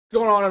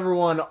What's going on,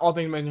 everyone? All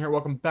Things Amazing here.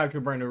 Welcome back to a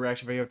brand new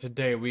reaction video.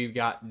 Today we've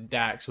got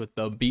Dax with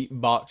the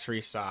Beatbox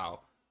freestyle.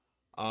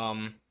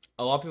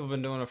 A lot of people have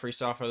been doing a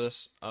freestyle for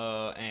this,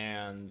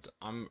 and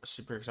I'm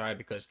super excited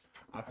because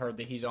I've heard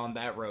that he's on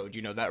that road.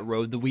 You know, that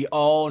road that we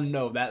all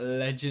know, that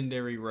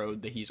legendary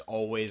road that he's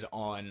always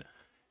on.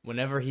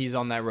 Whenever he's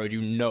on that road,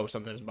 you know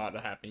something's about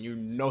to happen. You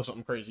know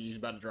something crazy he's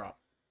about to drop.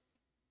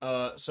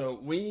 So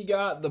we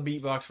got the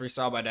Beatbox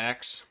freestyle by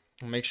Dax.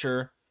 Make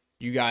sure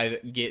you guys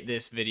get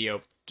this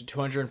video to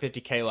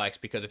 250k likes,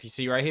 because if you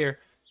see right here,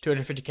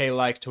 250k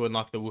likes to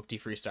unlock the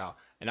Whoopty freestyle,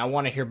 and I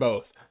want to hear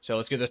both. So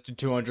let's get this to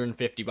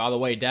 250. By the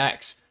way,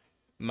 Dax,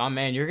 my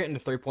man, you're getting to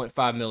 3.5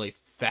 milli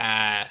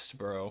fast,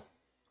 bro.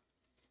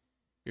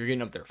 You're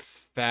getting up there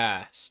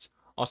fast.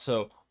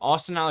 Also,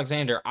 Austin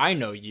Alexander, I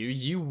know you.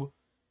 You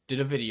did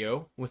a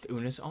video with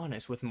Unis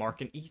Honest with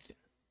Mark and Ethan.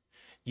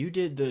 You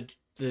did the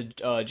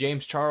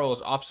James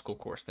Charles obstacle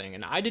course thing,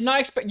 and I did not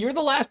expect. You're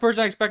the last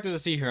person I expected to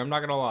see here. I'm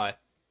not gonna lie.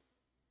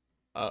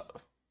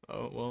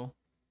 Oh well.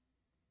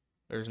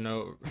 There's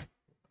no.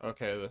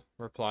 Okay, the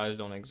replies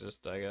don't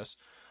exist, I guess.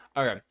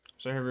 Okay,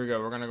 so here we go.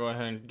 We're gonna go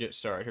ahead and get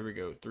started. Here we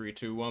go. 3,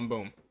 2, 1,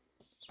 boom.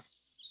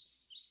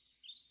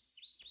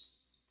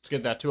 Let's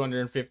get that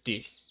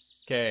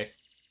 250k.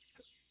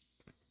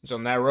 It's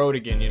on that road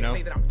again, you know.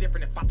 Say that I'm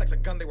different. If I flex a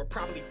gun, they would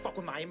probably fuck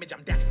with my image.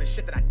 I'm daxing the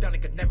shit that I done.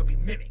 It could never be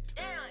mimicked.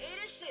 Damn,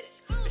 this shit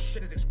is cool. This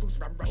shit is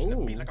exclusive. I'm rushing the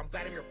beat like I'm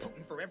Vladimir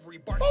Putin for every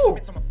bar.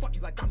 I'ma fuck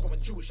you like I'm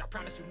going Jewish. I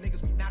promise you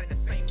niggas, we not in the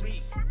same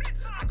league.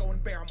 I go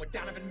and bear. I'm with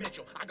Donovan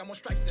Mitchell. I got more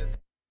stripes than.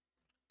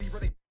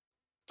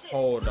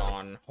 Hold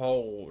on.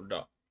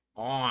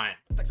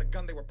 Flex a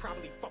gun, they would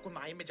probably fuck with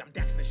my image. I'm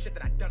daxing the shit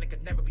that I done. It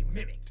could never be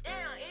mimicked. Damn,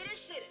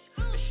 this shit is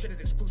cool. This shit is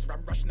exclusive.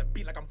 I'm rushing the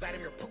beat like I'm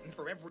Vladimir Putin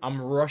for every.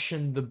 I'm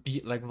rushing the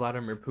beat like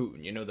Vladimir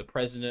Putin. You know, the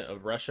president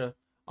of Russia.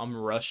 I'm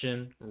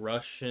Russian,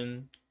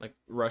 like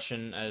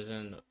Russian as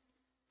in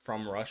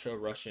from Russia,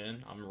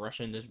 Russian. I'm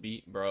rushing this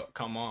beat, bro.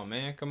 Come on,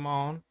 man. Come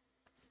on.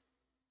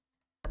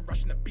 I'm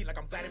rushing the beat like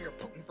I'm Vladimir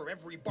Putin for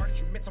every bar that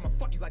you miss. I'ma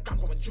fuck you like I'm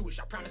going Jewish.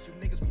 I promise you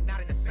niggas, we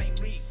not in the same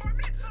league.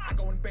 I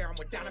go and bear. I'm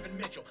with Donovan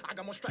Mitchell. I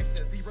got more stripes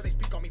than a zebra. They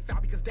speak on me foul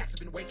because Dax has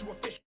been way too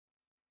official.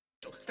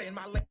 Stay in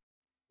my lane.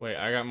 Wait,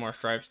 I got more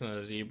stripes than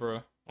a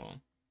zebra.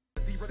 Well,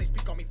 zebra, they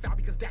speak on me foul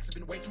because Dax has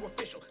been way too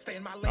official. Stay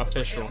in my lane.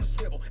 Official. On the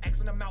swivel.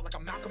 Xing them out like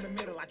I'm Malcolm in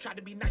the middle. I tried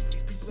to be nice, but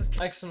these people is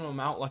Xing them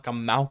out like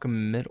I'm Malcolm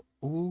in the middle.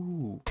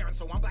 Ooh.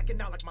 So I'm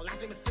blacking out like my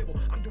last name is Civil.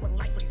 I'm doing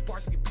life for these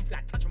bars. If you beat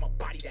that, touch on my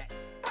body that.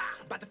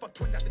 About to fuck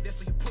twins after this,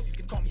 so you pussies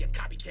can call me a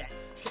copycat.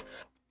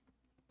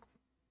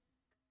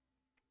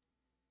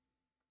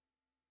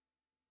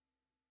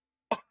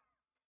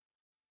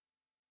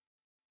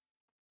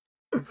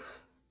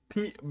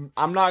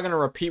 I'm not gonna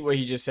repeat what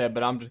he just said,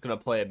 but I'm just gonna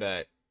play it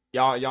back.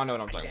 Y'all know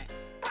what I'm talking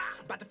about.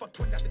 About to fuck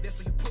twins after this,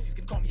 so you pussies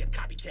can call me a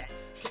copycat.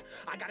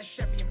 I got a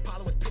Chevy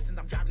Impala with Pistons,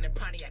 I'm driving in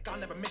Pontiac. I'll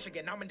never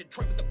Michigan, I'm in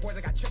Detroit with the boys.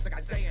 I got chips like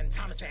Isaiah and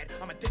Thomas had.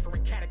 I'm a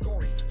different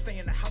category. Stay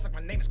in the house like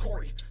my name is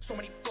Corey. So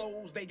many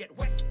flows, they get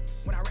wet.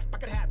 When I rap, I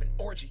could have an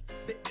orgy.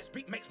 This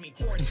beat makes me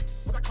horny.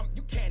 Once I come,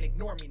 you can't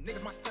ignore me.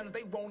 Niggas, my sons,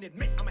 they won't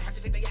admit. I'ma have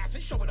to take their ass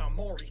and show it on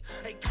Maury.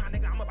 Hey, con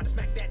nigga, I'm about to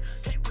smack that.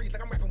 Can't breathe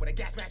like I'm rapping with a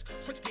gas mask.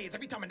 Switch gears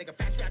every time a nigga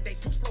fast rap. They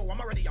too slow,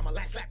 I'm already on my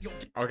last lap. Yo.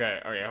 Okay,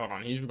 hold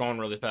on. He's going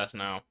really fast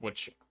now,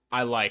 which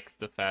I like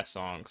the fast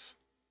songs.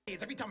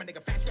 Every time a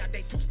nigga fast rap,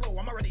 they too slow.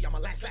 I'm already on my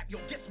last lap.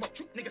 You'll get smoked.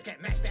 You niggas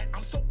can't match that.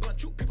 I'm so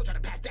blunt. You people try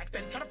to pass Dax,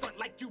 then try to front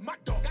like you, my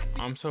dog.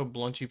 I'm so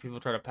blunt. You people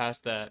try to pass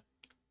that.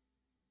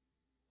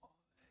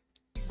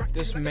 Right,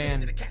 this like man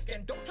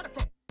don't try to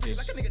front.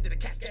 Like a nigga did a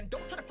cast scan.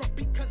 Don't try to front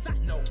because I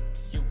know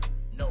you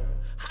know.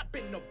 Hop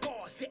in the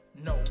bars, hit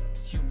no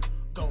you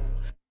go.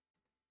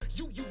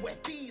 You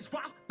USDs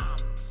while I'm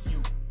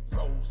you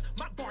rose.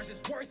 My bars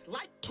is worth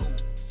like 2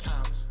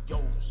 times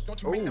yours.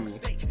 Don't you make the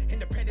mistake.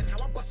 Independent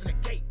how I bust in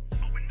the gate.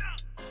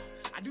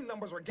 I do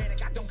numbers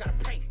organic, I don't gotta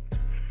pay.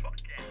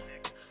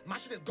 My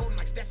shit is golden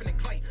like Stephen and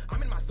Clay.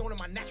 I'm in my zone in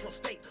my natural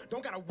state.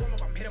 Don't gotta warm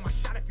up, I'm hitting my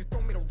shot. If you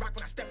throw me the rock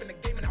when I step in the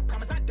game, and I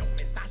promise I don't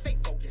miss. I stay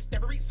focused.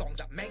 Every song's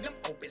a magnum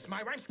opus.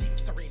 My rhyme scheme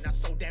Serena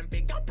so damn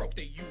big, I broke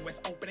the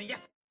US Open. And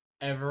yes,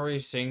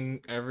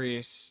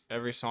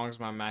 every song's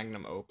my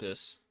magnum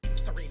opus.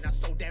 Serena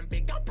so damn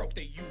big, I broke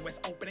the US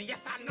Open. And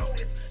yes, I know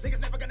this.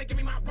 Niggas never gonna give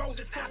me my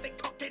roses. Till I stay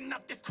cooking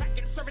up this crack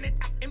and serving it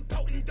out in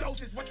potent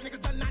doses. What you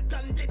niggas done, not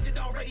done, did it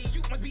already.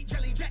 You must be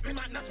jelly jet. Me,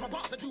 my nuts, my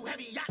balls are too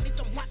heavy. I need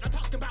some what I'm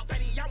talking about,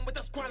 Fetty. I'm with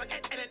the squad like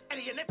Ed and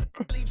Eddie. And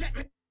if jelly jet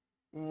me.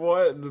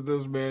 What did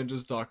this man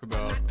just talk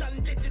about? Not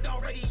done, did it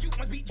already. You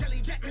must be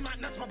jelly jet. Me, my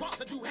nuts, my balls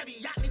are too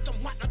heavy. I need some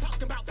what I'm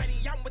talking about,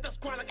 Fetty. I'm with the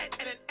squad like Ed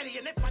and Eddie.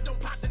 And if I don't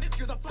pop, then this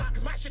year's a flop.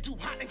 Cause my shit too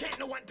hot and can't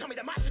no one tell me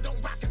that my shit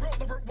don't rock and roll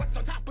over what's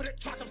on top of it.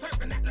 Trust I'm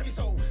serving that. Let me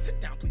so sit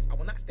down, please. I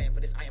will not stand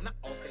for this. I am not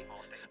all state.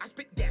 I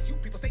spit gas. You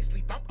people stay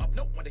sleep. I'm up.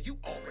 No wonder you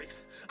all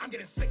breaks. I'm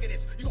getting sick of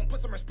this. You gonna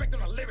put some respect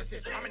on a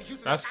lyricist. I'm in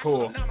Houston. That's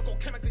cool. Astronomical,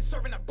 chemically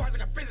serving up bars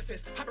like a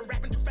physicist. I've been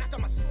rapping too fast.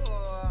 I'm a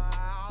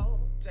slow.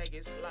 Take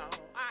it slow.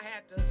 I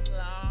had to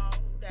slow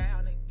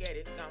down and get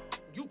it gone.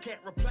 You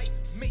can't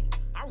replace me.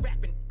 I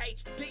rap in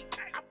HD.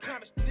 I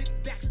promise nigga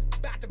Dax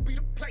about to be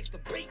the place to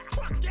be.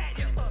 Fuck that.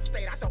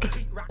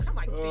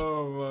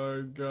 Oh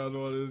my god,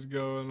 what is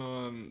going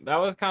on? That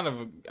was kind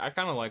of I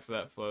kind of liked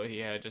that flow he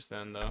had just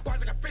then though. Bars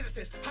like a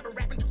physicist. I've been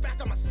rapping too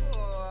fast on my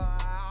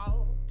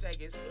slow.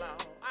 Take it slow.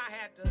 I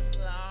had to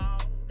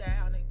slow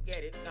down and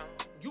get it going.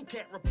 You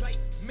can't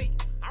replace me.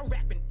 I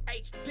rap in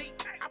HD.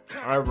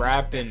 I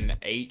rap in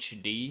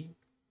HD.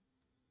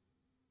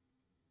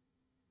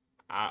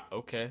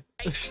 Okay.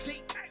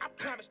 HD. I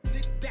promise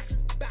nigga that's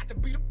about to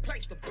be the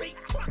place to be.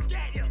 Fuck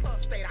yeah, you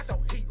upstate. I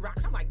throw heat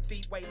rocks. I'm like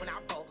deep way when I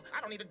bowl.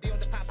 I don't need a deal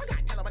to pop. I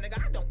gotta tell him a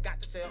nigga I don't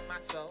got to sell my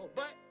soul.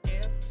 But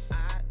if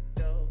I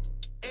do,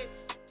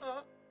 it's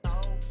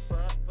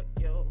over for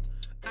you.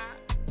 I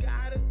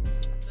gotta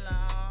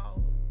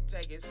slow,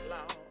 take it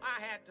slow.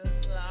 I had to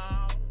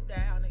slow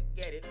down and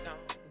get it going.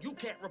 You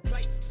can't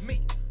replace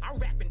me. I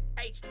rap in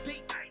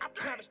HD. I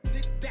promise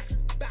nigga that's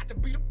about to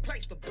be the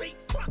place to be.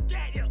 Fuck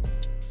yeah, you.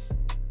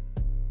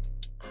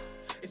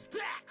 It's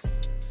Dax.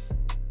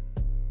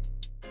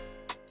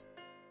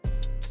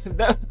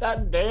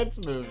 that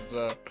dance moves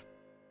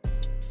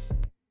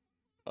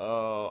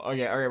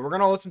okay, we're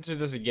gonna listen to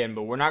this again,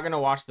 but we're not gonna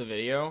watch the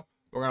video.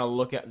 We're gonna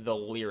look at the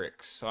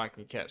lyrics so I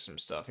can catch some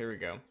stuff. Here we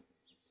go.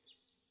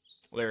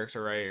 Lyrics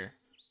are right here.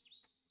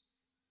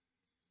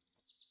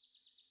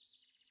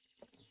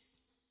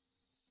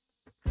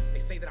 They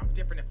say that I'm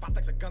different. If I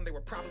flex a gun, they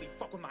would probably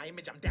fuck with my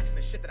image. I'm Daxing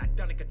the shit that I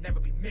done, it could never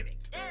be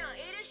mimicked. Damn,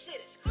 this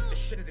shit is cool. This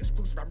shit is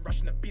exclusive. I'm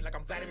rushing the beat like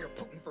I'm Vladimir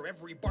Putin. For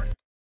every bar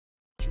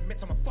that you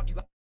miss, I'ma fuck you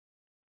like.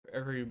 For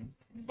every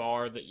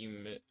bar that you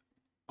miss.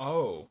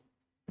 Oh.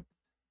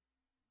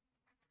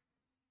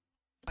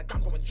 Like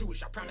I'm going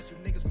Jewish. I promise you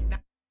niggas we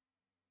not.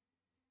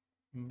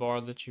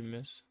 Bar that you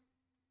miss.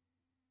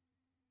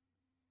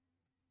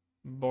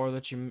 Bar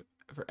that you.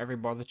 For every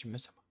bar that you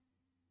miss.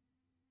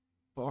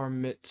 Bar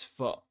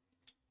mitzvah.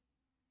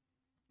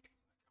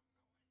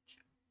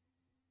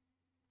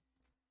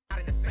 Not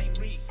in the same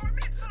league.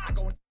 I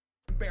go and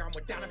bear. I'm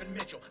with Donovan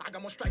Mitchell. I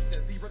got more stripes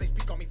than a zebra. They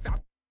speak on me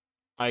foul.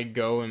 I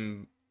go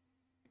and.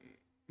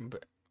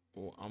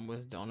 I'm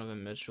with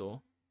Donovan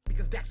Mitchell.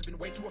 Because Dax has been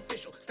way too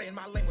official. Stay in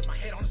my lane with my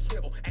head on a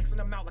swivel. Xing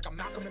them out like I'm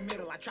Malcolm in the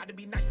middle. I tried to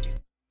be nice, but these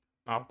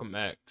Malcolm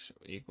X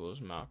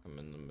equals Malcolm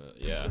in the middle.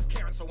 Yeah. is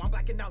Karen, so I'm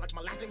blacking out like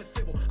my last name is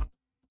Civil.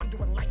 I'm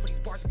doing life for these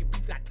bars. If you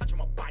beat that, I touch on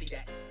my body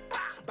that.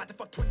 About to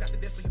fuck twins after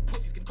this, so you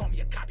pussies can call me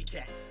a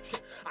copycat.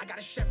 Shit, I got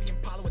a Chevy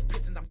Impala with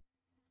pistons.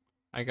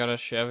 I got a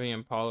Chevy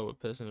Impala with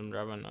pistons. I'm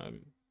driving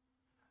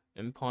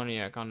in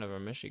Pontiac. I'll never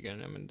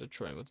Michigan. I'm in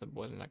Detroit with the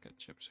boys and I got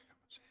chips.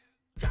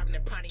 Driving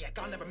in Pontiac,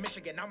 I'll never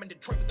Michigan. I'm in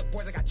Detroit with the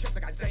boys. I got chips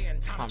like Isaiah and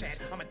Tom said.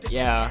 I'm a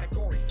different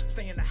category.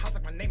 Stay in the house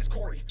like my name is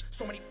Corey.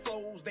 So many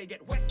flows, they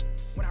get wet.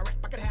 When I rap,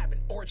 I could have an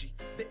orgy.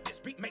 This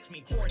beat makes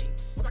me horny.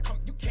 Once I come,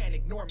 you can't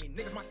ignore me.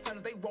 Niggas, my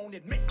sons, they won't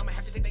admit. I'ma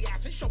have to take their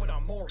ass and show it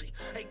on Maury.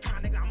 Hey,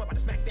 con nigga, I'm about to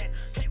smack that.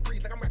 Can't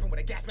breathe like I'm rapping with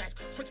a gas mask.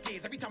 Switch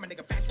gears every time a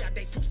nigga fast rap.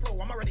 They too slow.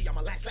 I'm already on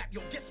my last lap.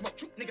 You'll get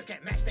smoked. You niggas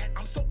can't match that.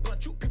 I'm so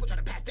blunt. You people try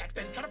to pass Dax,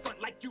 then try to front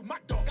like you. My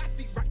dog, I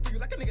see right through you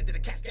like a nigga did a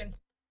cat scan.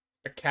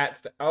 A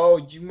cat's. Oh,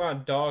 you my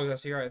dogs! I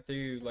see right through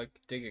you like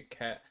dig a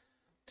cat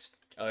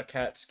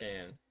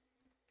scan.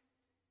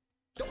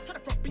 Don't try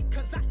to front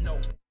because I know.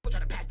 Don't try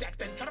to pass Dax,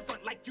 then try to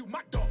front like you.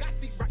 My dog, I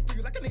see right through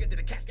you like a nigga did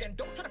a cat scan.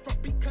 Don't try to front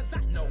because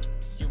I know.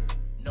 You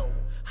know.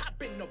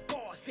 Hop in the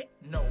bars, hit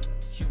no.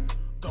 You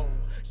go.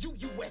 You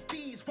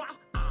USDs while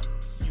I'm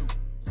you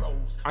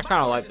rose. I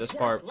kind of like this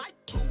part. Like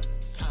 2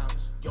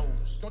 times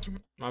yours. Don't you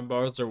My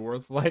bars are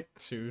worth like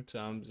 2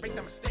 times. make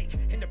the mistake.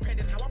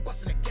 Independent, how I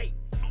bust in the gate.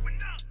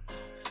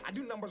 I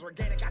do numbers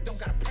organic, I don't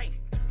gotta pay.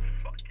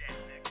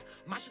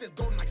 My shit is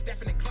golden like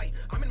Stephen and Clay.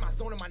 I'm in my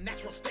zone in my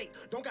natural state.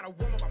 Don't gotta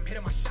warm up, I'm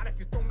hitting my shot. If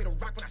you throw me the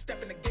rock when I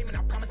step in the game, and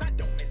I promise I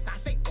don't miss. I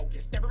stay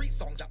focused. Every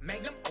song's up,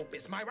 magnum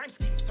opus. My rhyme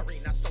scheme,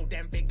 Serena, so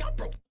damn big, I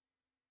broke.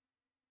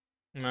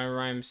 My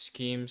rhyme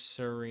scheme,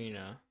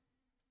 Serena.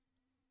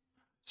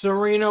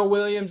 Serena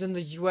Williams in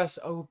the U.S.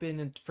 Open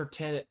and for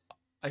tennis.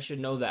 I should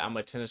know that. I'm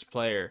a tennis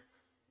player.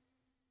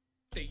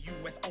 The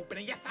U.S. Open,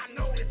 and yes, I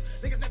know this.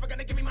 Niggas never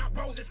gonna give me my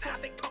roses. Till I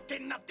stay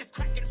cooking up this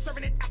crack and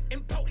serving it out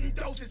in potent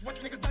doses.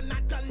 What you niggas done,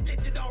 not done,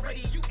 did it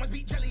already. You must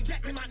be jelly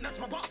jet, me my nuts,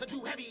 my balls are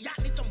too heavy.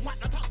 I need some what,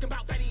 not talking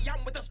about Fetty.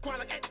 I'm with the squad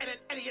like Ed and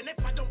Eddie. And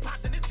if I don't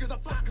pop, then this year's a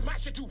flop, cause my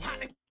shit too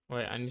hot.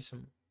 Wait, I need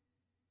some.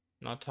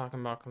 Not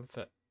talking about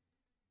confetti.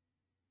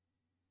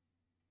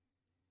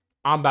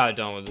 I'm about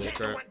done with this,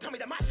 bro. Tell me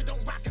that my shit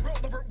don't rock and roll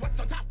over what's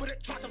on top of the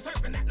charts. I'm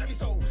serving that. Let me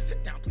so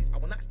sit down, please. I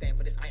will not stand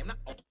for this. I am not.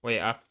 Wait,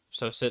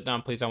 so sit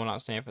down, please. I will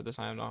not stand for this.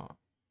 I am not.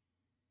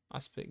 I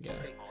spit gas.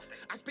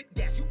 I spit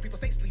gas. You people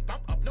stay sleep. I'm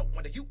up. No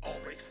wonder you all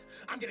breaks.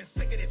 I'm getting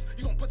sick of this.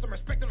 You gonna put some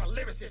respect on a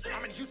lyricist.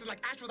 I'm in Houston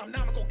like Astros. I'm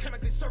nomical,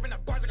 chemically serving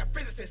up bars like a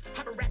physicist.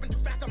 I've been rapping too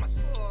fast on my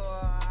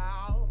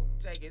slow.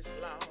 Take it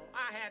slow.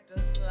 I had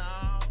to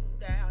slow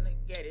down and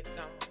get it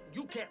going.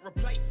 You can't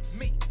replace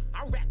me.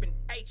 I rap in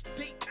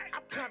HD.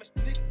 I promise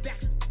nigga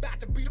that's about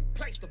to be the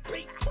place to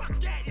be. Fuck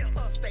yeah, you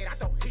upstate. I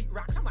throw heat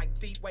rocks. I'm like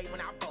deep way when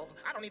I bowl.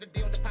 I don't need a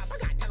deal to pop. I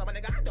gotta tell him a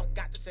nigga I don't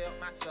got to sell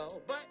my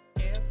soul. But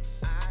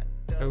if I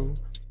do,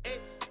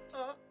 it's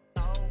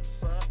over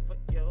for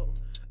you.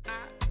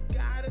 I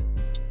gotta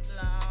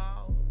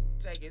slow.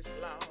 Take it slow.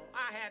 slow.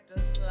 I had to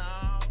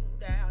slow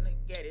down and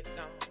get it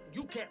gone.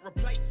 You can't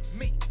replace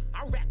me.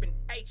 I'm rapping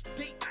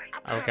HD.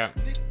 Okay.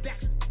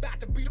 That's about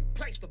to be the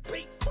place to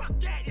be. Fuck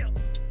Daniel.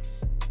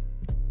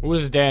 Who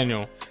is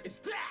Daniel? It's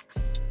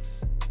Dax.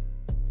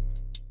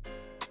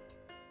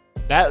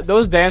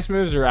 Those dance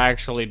moves are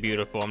actually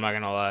beautiful, I'm not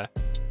gonna lie.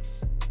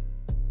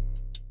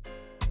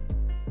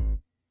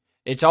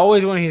 It's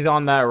always when he's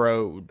on that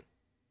road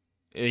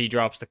he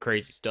drops the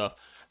crazy stuff.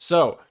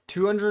 So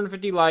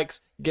 250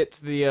 likes gets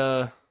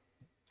the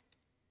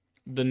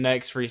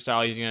next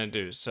freestyle he's gonna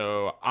do.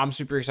 So I'm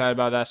super excited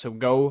about that. So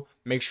go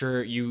make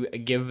sure you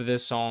give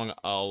this song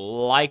a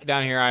like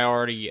down here. I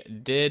already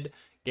did.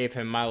 Gave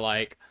him my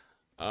like.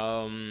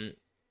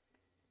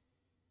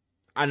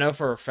 I know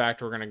for a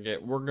fact we're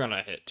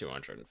gonna hit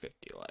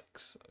 250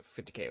 likes,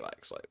 50K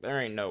likes. Like there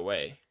ain't no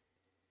way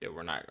that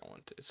we're not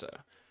going to. So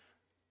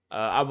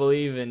I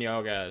believe in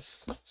y'all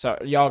guys. So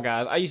y'all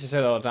guys, I used to say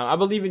that all the time. I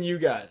believe in you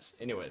guys.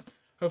 Anyways,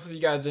 hopefully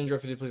you guys enjoy.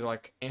 If you did, please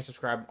like and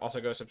subscribe.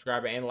 Also go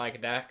subscribe and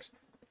like Dax,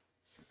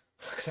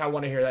 because I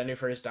want to hear that new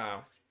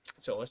freestyle.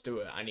 So let's do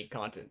it. I need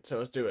content. So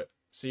let's do it.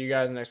 See you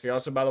guys in the next video.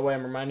 Also, by the way,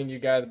 I'm reminding you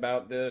guys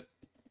about the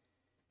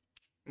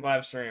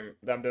live stream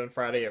that I'm doing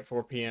Friday at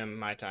 4 p.m.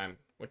 my time,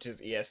 which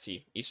is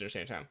EST, Eastern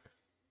Standard Time.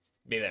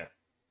 Be there.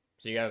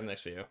 See you guys in the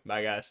next video.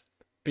 Bye, guys.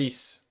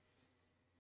 Peace.